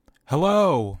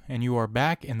Hello, and you are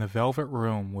back in the Velvet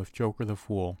Room with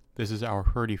Jokerthefool. This is our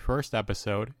 31st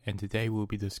episode, and today we'll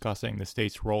be discussing the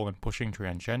state's role in pushing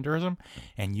transgenderism,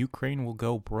 and Ukraine will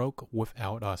go broke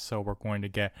without us. So we're going to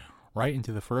get right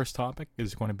into the first topic.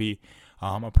 It's going to be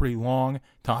a pretty long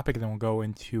topic, and then we'll go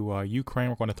into Ukraine.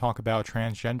 We're going to talk about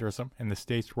transgenderism and the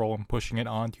state's role in pushing it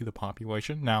onto the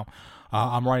population. Now,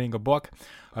 I'm writing a book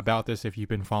about this, if you've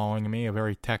been following me, a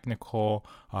very technical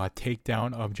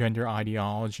takedown of gender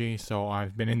ideology. So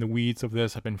I've been in the weeds of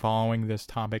this. I've been following this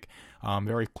topic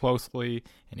very closely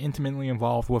and intimately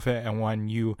involved with it. And when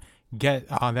you get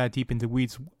that deep into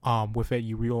weeds with it,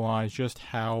 you realize just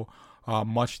how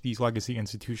much these legacy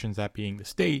institutions, that being the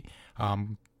state,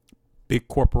 big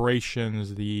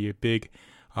corporations, the big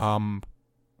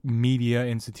media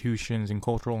institutions and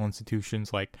cultural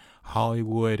institutions like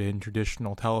Hollywood and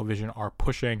traditional television are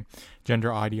pushing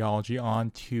gender ideology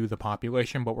onto the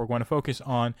population. But we're going to focus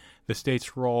on the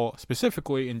state's role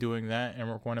specifically in doing that, and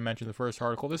we're going to mention the first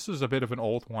article. This is a bit of an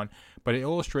old one, but it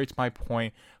illustrates my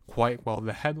point quite well.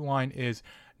 The headline is,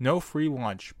 "No free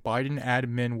lunch. Biden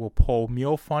admin will pull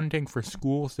meal funding for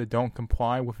schools that don't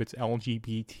comply with its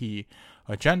LGBT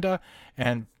agenda."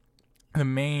 And the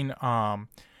main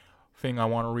thing I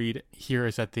want to read here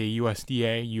is that the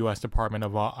USDA, U.S. Department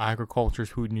of Agriculture's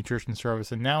Food and Nutrition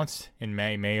Service, announced in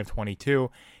May of 22,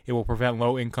 it will prevent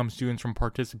low-income students from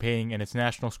participating in its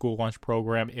national school lunch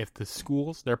program if the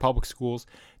schools, their public schools,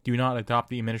 do not adopt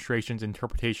the administration's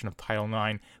interpretation of Title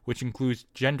IX, which includes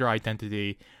gender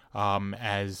identity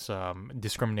as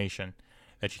discrimination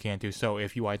that you can't do. So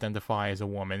if you identify as a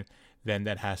woman, then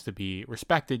that has to be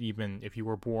respected, even if you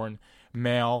were born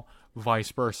male,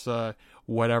 vice versa,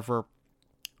 whatever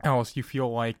else you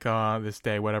feel like this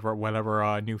day,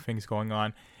 whatever new things going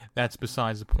on. That's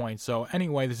besides the point. So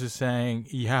anyway, this is saying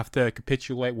you have to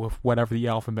capitulate with whatever the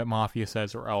alphabet mafia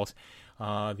says, or else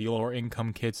the lower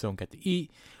income kids don't get to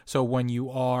eat. So when you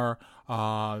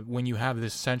have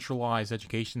this centralized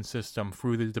education system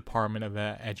through the Department of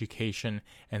Education,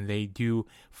 and they do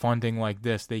funding like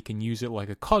this, they can use it like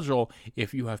a cudgel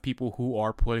if you have people who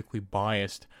are politically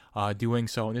biased doing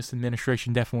so. And this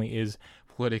administration definitely is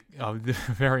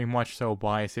very much so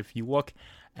biased. If you look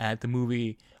at the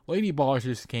movie Lady Ballers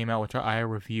just came out, which I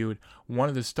reviewed, one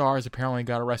of the stars apparently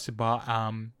got arrested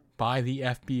by the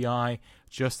FBI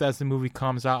just as the movie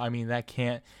comes out. I mean, that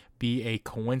can't be a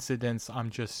coincidence, I'm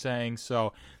just saying.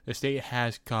 So the state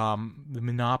has the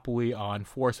monopoly on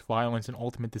force, violence, and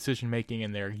ultimate decision making,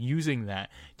 and they're using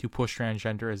that to push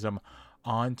transgenderism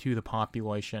onto the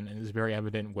population. And it's very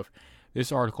evident with this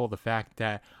article, the fact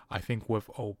that I think with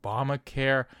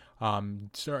Obamacare,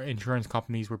 insurance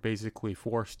companies were basically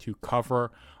forced to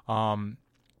cover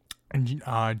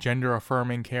gender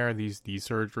affirming care, these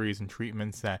surgeries and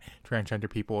treatments that transgender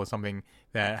people is something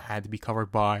that had to be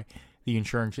covered by the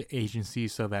insurance agency.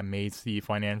 So that made the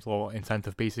financial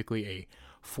incentive basically a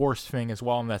forced thing as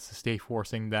well, and that's the state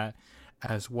forcing that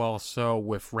as well. So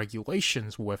with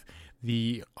regulations, with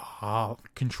the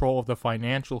control of the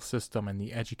financial system and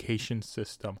the education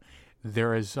system,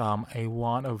 there is a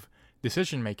lot of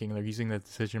decision making. They're using the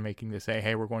decision making to say,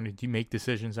 hey, we're going to make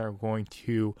decisions that are going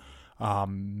to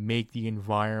make the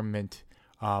environment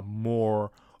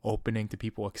more opening to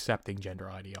people accepting gender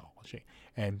ideology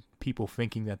and people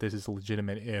thinking that this is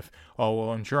legitimate. If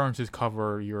insurances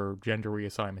cover your gender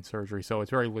reassignment surgery, so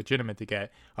it's very legitimate to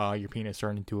get your penis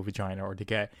turned into a vagina, or to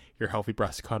get your healthy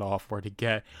breast cut off, or to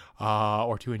get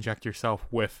or to inject yourself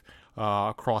with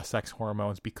cross-sex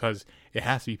hormones, because it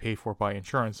has to be paid for by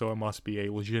insurance, so it must be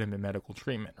a legitimate medical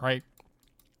treatment, right?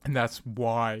 And that's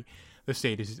why the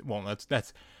state is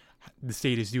the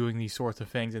state is doing these sorts of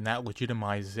things, and that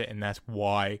legitimizes it. And that's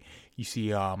why you see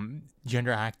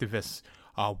gender activists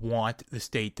want the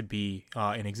state to be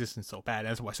in existence so bad.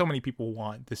 That's why so many people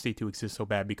want the state to exist so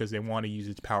bad, because they want to use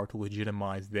its power to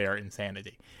legitimize their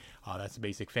insanity. That's the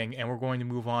basic thing. And we're going to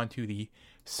move on to the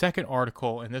second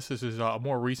article, and this is a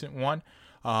more recent one.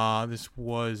 This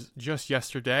was just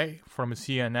yesterday from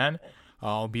CNN.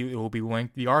 It will be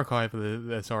linked. The archive of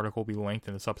this article will be linked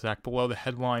in the Substack below. The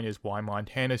headline is, "Why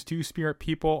Montana's Two-Spirit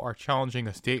People Are Challenging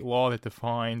a State Law That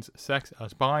Defines Sex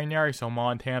as Binary." So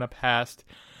Montana passed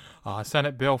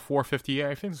Senate Bill 458.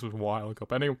 I think this was a while ago.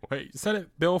 But anyway,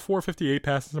 Senate Bill 458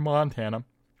 passes in Montana.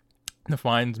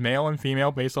 Defines male and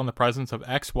female based on the presence of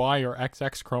XY or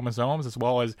XX chromosomes, as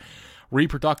well as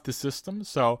reproductive systems.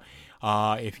 So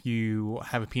if you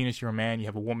have a penis, you're a man. You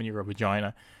have a woman, you're a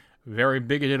vagina. Very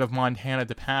bigoted of Montana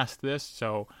to pass this.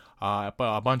 So but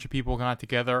a bunch of people got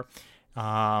together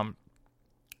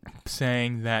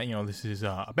saying that, this is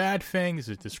a bad thing, this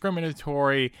is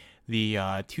discriminatory.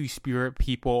 The Two-Spirit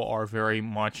people are very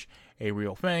much a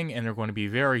real thing, and they're going to be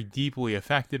very deeply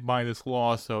affected by this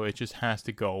law, so it just has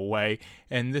to go away.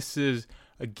 And this is,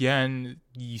 again,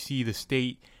 you see the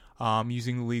state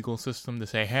using the legal system to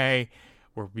say, hey,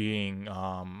 we're being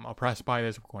oppressed by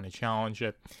this, we're going to challenge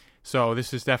it. So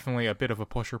this is definitely a bit of a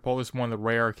push or pull. This is one of the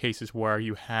rare cases where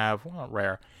you have, well, not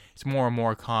rare, it's more and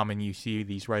more common, you see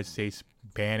these red states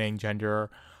banning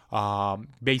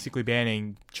basically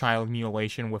banning child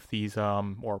mutilation with these,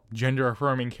 or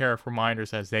gender-affirming care for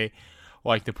minors, as they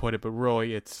like to put it, but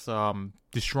really it's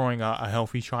destroying a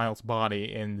healthy child's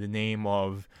body in the name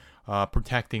of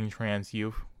protecting trans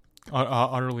youth.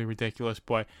 Utterly ridiculous,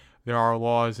 but there are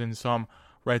laws in some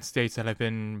red states that have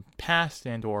been passed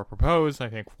and or proposed. I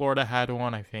think Florida had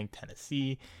one. I think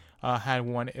Tennessee had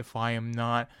one, if I'm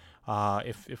not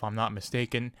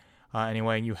mistaken.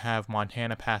 Anyway, and you have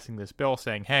Montana passing this bill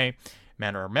saying, hey,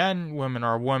 men are men, women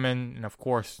are women, and of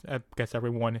course that gets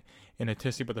everyone in a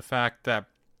tizzy. But the fact that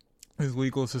this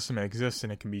legal system exists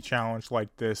and it can be challenged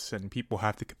like this, and people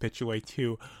have to capitulate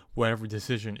to whatever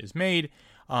decision is made,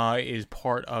 is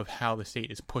part of how the state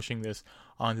is pushing this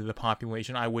onto the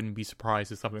population. I wouldn't be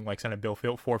surprised if something like Senate Bill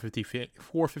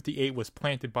 458 was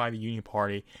planted by the Union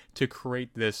Party to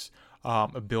create this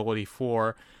ability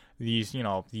for these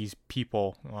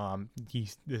people,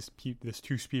 this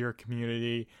two-spirit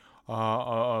community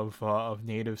of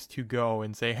natives to go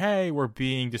and say, hey, we're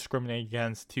being discriminated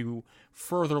against, to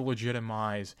further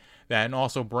legitimize that, and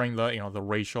also bring the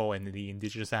racial and the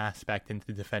indigenous aspect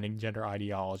into defending gender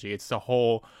ideology. It's the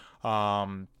whole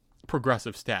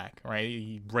progressive stack,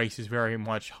 right? Race is very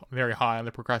high on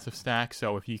the progressive stack,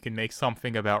 so if you can make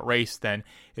something about race, then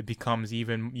it becomes you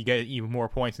get even more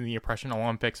points in the Oppression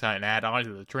Olympics, and add on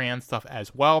to the trans stuff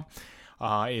as well.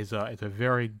 Is a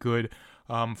very good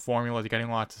formula. It's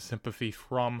getting lots of sympathy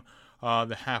from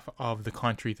the half of the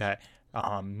country that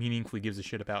meaningfully gives a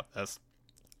shit about this.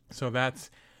 So that's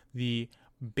the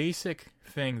basic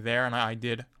thing there, and I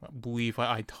did believe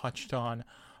I touched on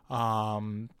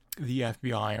the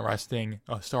FBI arresting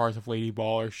stars of Lady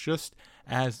Ballers just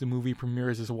as the movie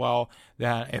premieres as well.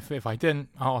 That if I didn't,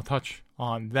 I'll touch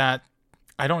on that.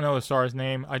 I don't know the star's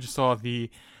name. I just saw the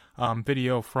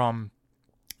video from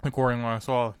recording when I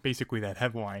saw basically that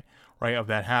headline, right, of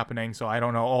that happening. So I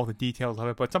don't know all the details of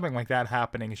it, but something like that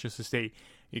happening is just the state,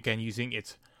 again, using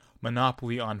its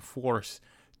monopoly on force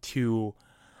to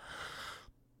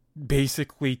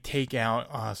basically take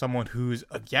out someone who's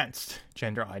against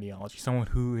gender ideology, someone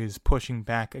who is pushing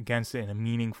back against it in a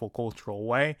meaningful cultural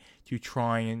way, to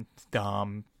try and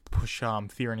push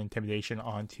fear and intimidation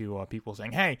onto people,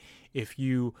 saying, hey, if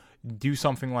you do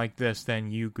something like this,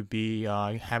 then you could be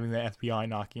having the FBI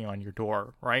knocking on your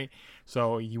door, right?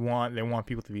 So they want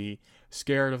people to be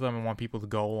scared of them and want people to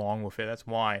go along with it. That's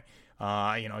why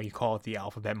you call it the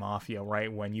alphabet mafia,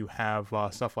 right? When you have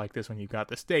stuff like this, when you've got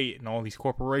the state and all these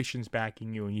corporations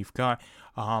backing you, and you've got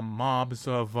mobs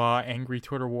of angry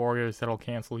Twitter warriors that'll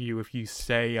cancel you if you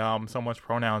say someone's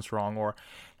pronouns wrong, or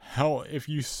hell, if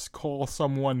you call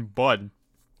someone Bud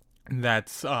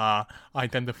that's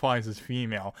identifies as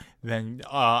female, then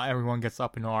everyone gets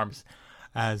up in arms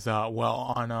as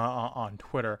well on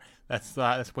Twitter. That's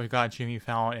what got Jimmy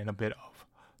Fallon in a bit of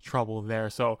trouble there.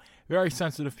 So very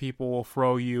sensitive people will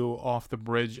throw you off the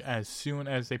bridge as soon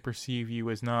as they perceive you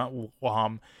as not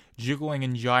jiggling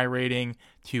and gyrating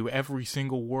to every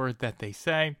single word that they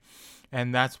say.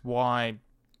 And that's why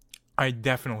I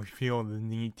definitely feel the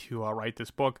need to write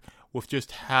this book, with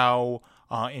just how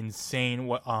insane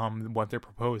what they're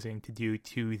proposing to do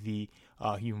to the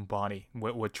human body,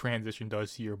 what transition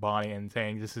does to your body, and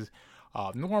saying this is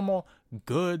normal,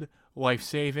 good,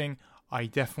 life-saving. I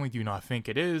definitely do not think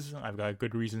it is. I've got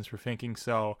good reasons for thinking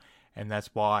so, and that's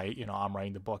why I'm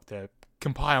writing the book, to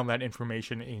compile that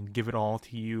information and give it all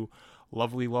to you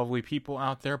lovely, lovely people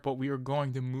out there. But we are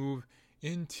going to move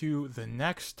into the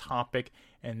next topic,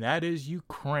 and that is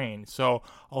Ukraine. So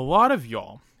a lot of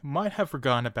y'all might have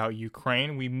forgotten about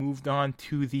Ukraine. We moved on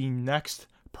to the next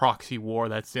proxy war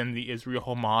that's in the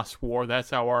Israel-Hamas war.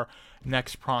 That's our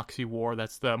next proxy war.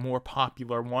 That's the more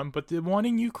popular one, but the one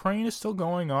in Ukraine is still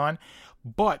going on.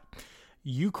 But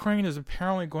Ukraine is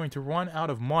apparently going to run out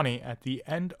of money at the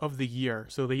end of the year,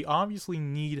 so they obviously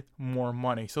need more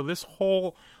money. So this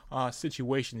whole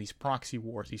situation, these proxy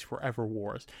wars, these forever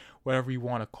wars, whatever you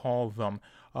want to call them,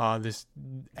 this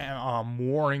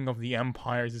warring of the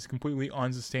empires is completely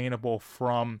unsustainable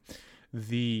from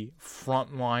the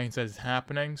front lines that is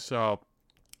happening. So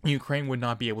Ukraine would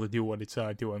not be able to do what it's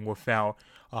doing without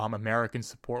American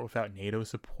support, without NATO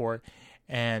support,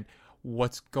 and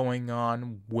what's going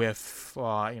on with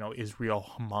Israel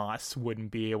Hamas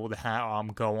wouldn't be able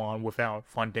to go on without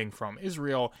funding from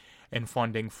Israel, and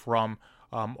funding from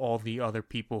all the other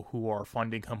people who are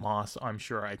funding Hamas. I'm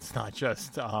sure it's not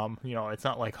just, it's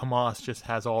not like Hamas just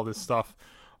has all this stuff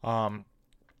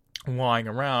lying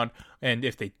around. And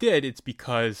if they did, it's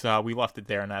because we left it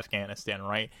there in Afghanistan,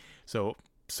 right? So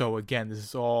again, this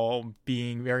is all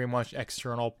being very much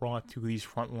external, brought to these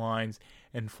front lines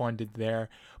and funded there.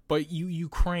 But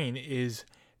Ukraine is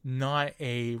not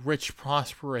a rich,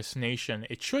 prosperous nation.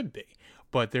 It should be.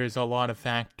 But there's a lot of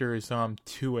factors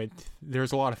to it.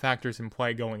 There's a lot of factors in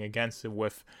play going against it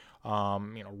with,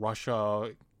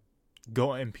 Russia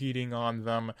impeding on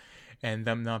them and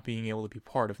them not being able to be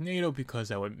part of NATO because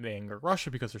that would anger Russia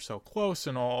because they're so close,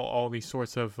 and all these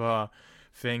sorts of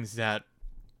things that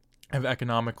have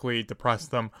economically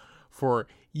depressed them for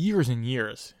years and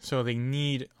years. So they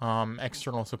need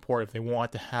external support if they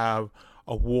want to have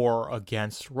a war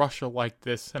against Russia like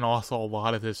this. And also a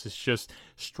lot of this is just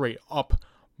straight up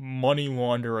money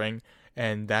laundering,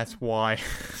 and that's why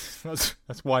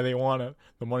that's why they want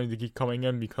the money to keep coming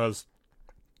in, because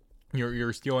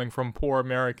you're stealing from poor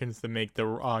Americans to make the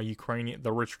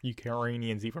rich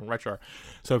Ukrainians even richer.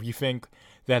 So if you think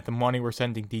that the money we're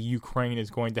sending to Ukraine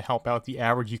is going to help out the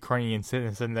average Ukrainian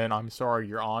citizen, then I'm sorry,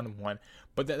 you're on one.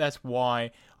 But that's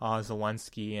why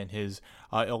Zelensky and his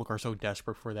ilk are so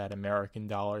desperate for that American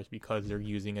dollars, because they're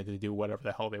using it to do whatever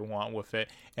the hell they want with it.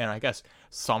 And I guess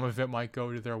some of it might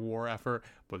go to their war effort,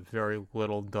 but very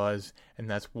little does. And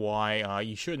that's why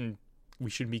we shouldn't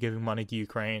be giving money to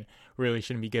Ukraine, really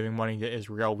shouldn't be giving money to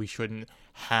Israel. We shouldn't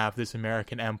have this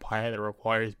American empire that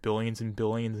requires billions and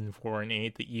billions in foreign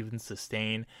aid to even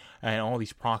sustain, and all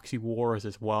these proxy wars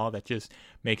as well that just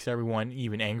makes everyone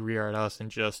even angrier at us and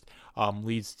just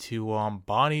leads to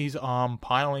bodies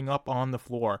piling up on the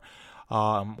floor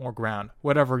or ground,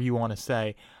 whatever you want to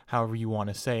say, however you want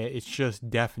to say it. It's just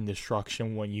death and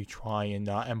destruction when you try and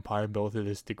empire build to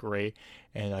this degree.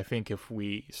 And I think if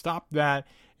we stop that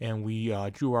and we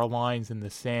drew our lines in the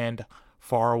sand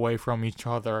far away from each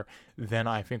other, then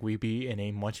I think we'd be in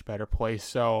a much better place.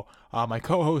 So my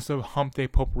co-host of Hump Day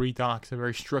Potpourri Docs, a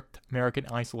very strict American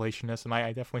isolationist, and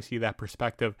I definitely see that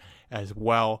perspective as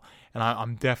well. And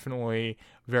I'm definitely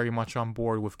very much on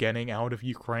board with getting out of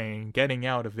Ukraine, getting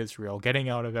out of Israel, getting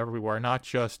out of everywhere, not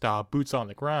just boots on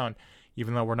the ground,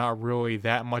 even though we're not really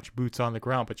that much boots on the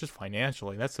ground, but just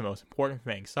financially. That's the most important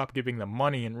thing. Stop giving them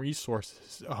money and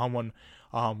resources when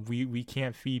we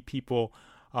can't feed people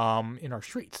in our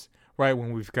streets, right?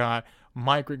 When we've got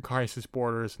migrant crisis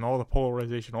borders and all the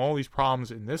polarization, all these problems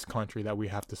in this country that we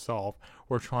have to solve.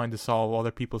 We're trying to solve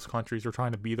other people's countries. We're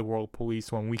trying to be the world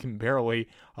police when we can barely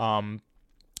run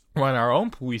our own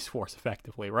police force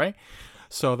effectively, right?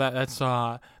 So that's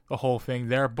the whole thing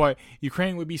there. But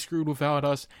Ukraine would be screwed without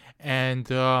us,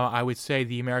 and I would say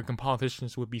the American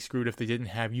politicians would be screwed if they didn't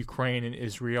have Ukraine and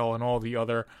Israel and all the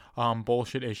other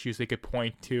bullshit issues they could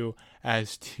point to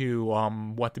as to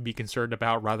what to be concerned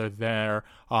about, rather than their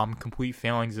complete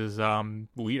failings as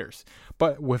leaders.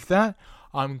 But with that,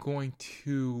 I'm going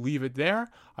to leave it there.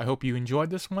 I hope you enjoyed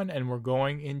this one, and we're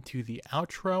going into the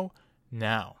outro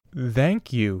now.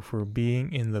 Thank you for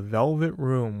being in the Velvet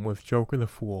Room with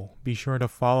Jokerthefool. Be sure to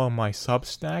follow my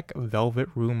Substack,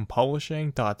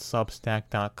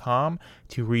 velvetroompublishing.substack.com,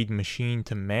 to read Machine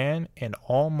to Man and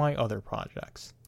all my other projects.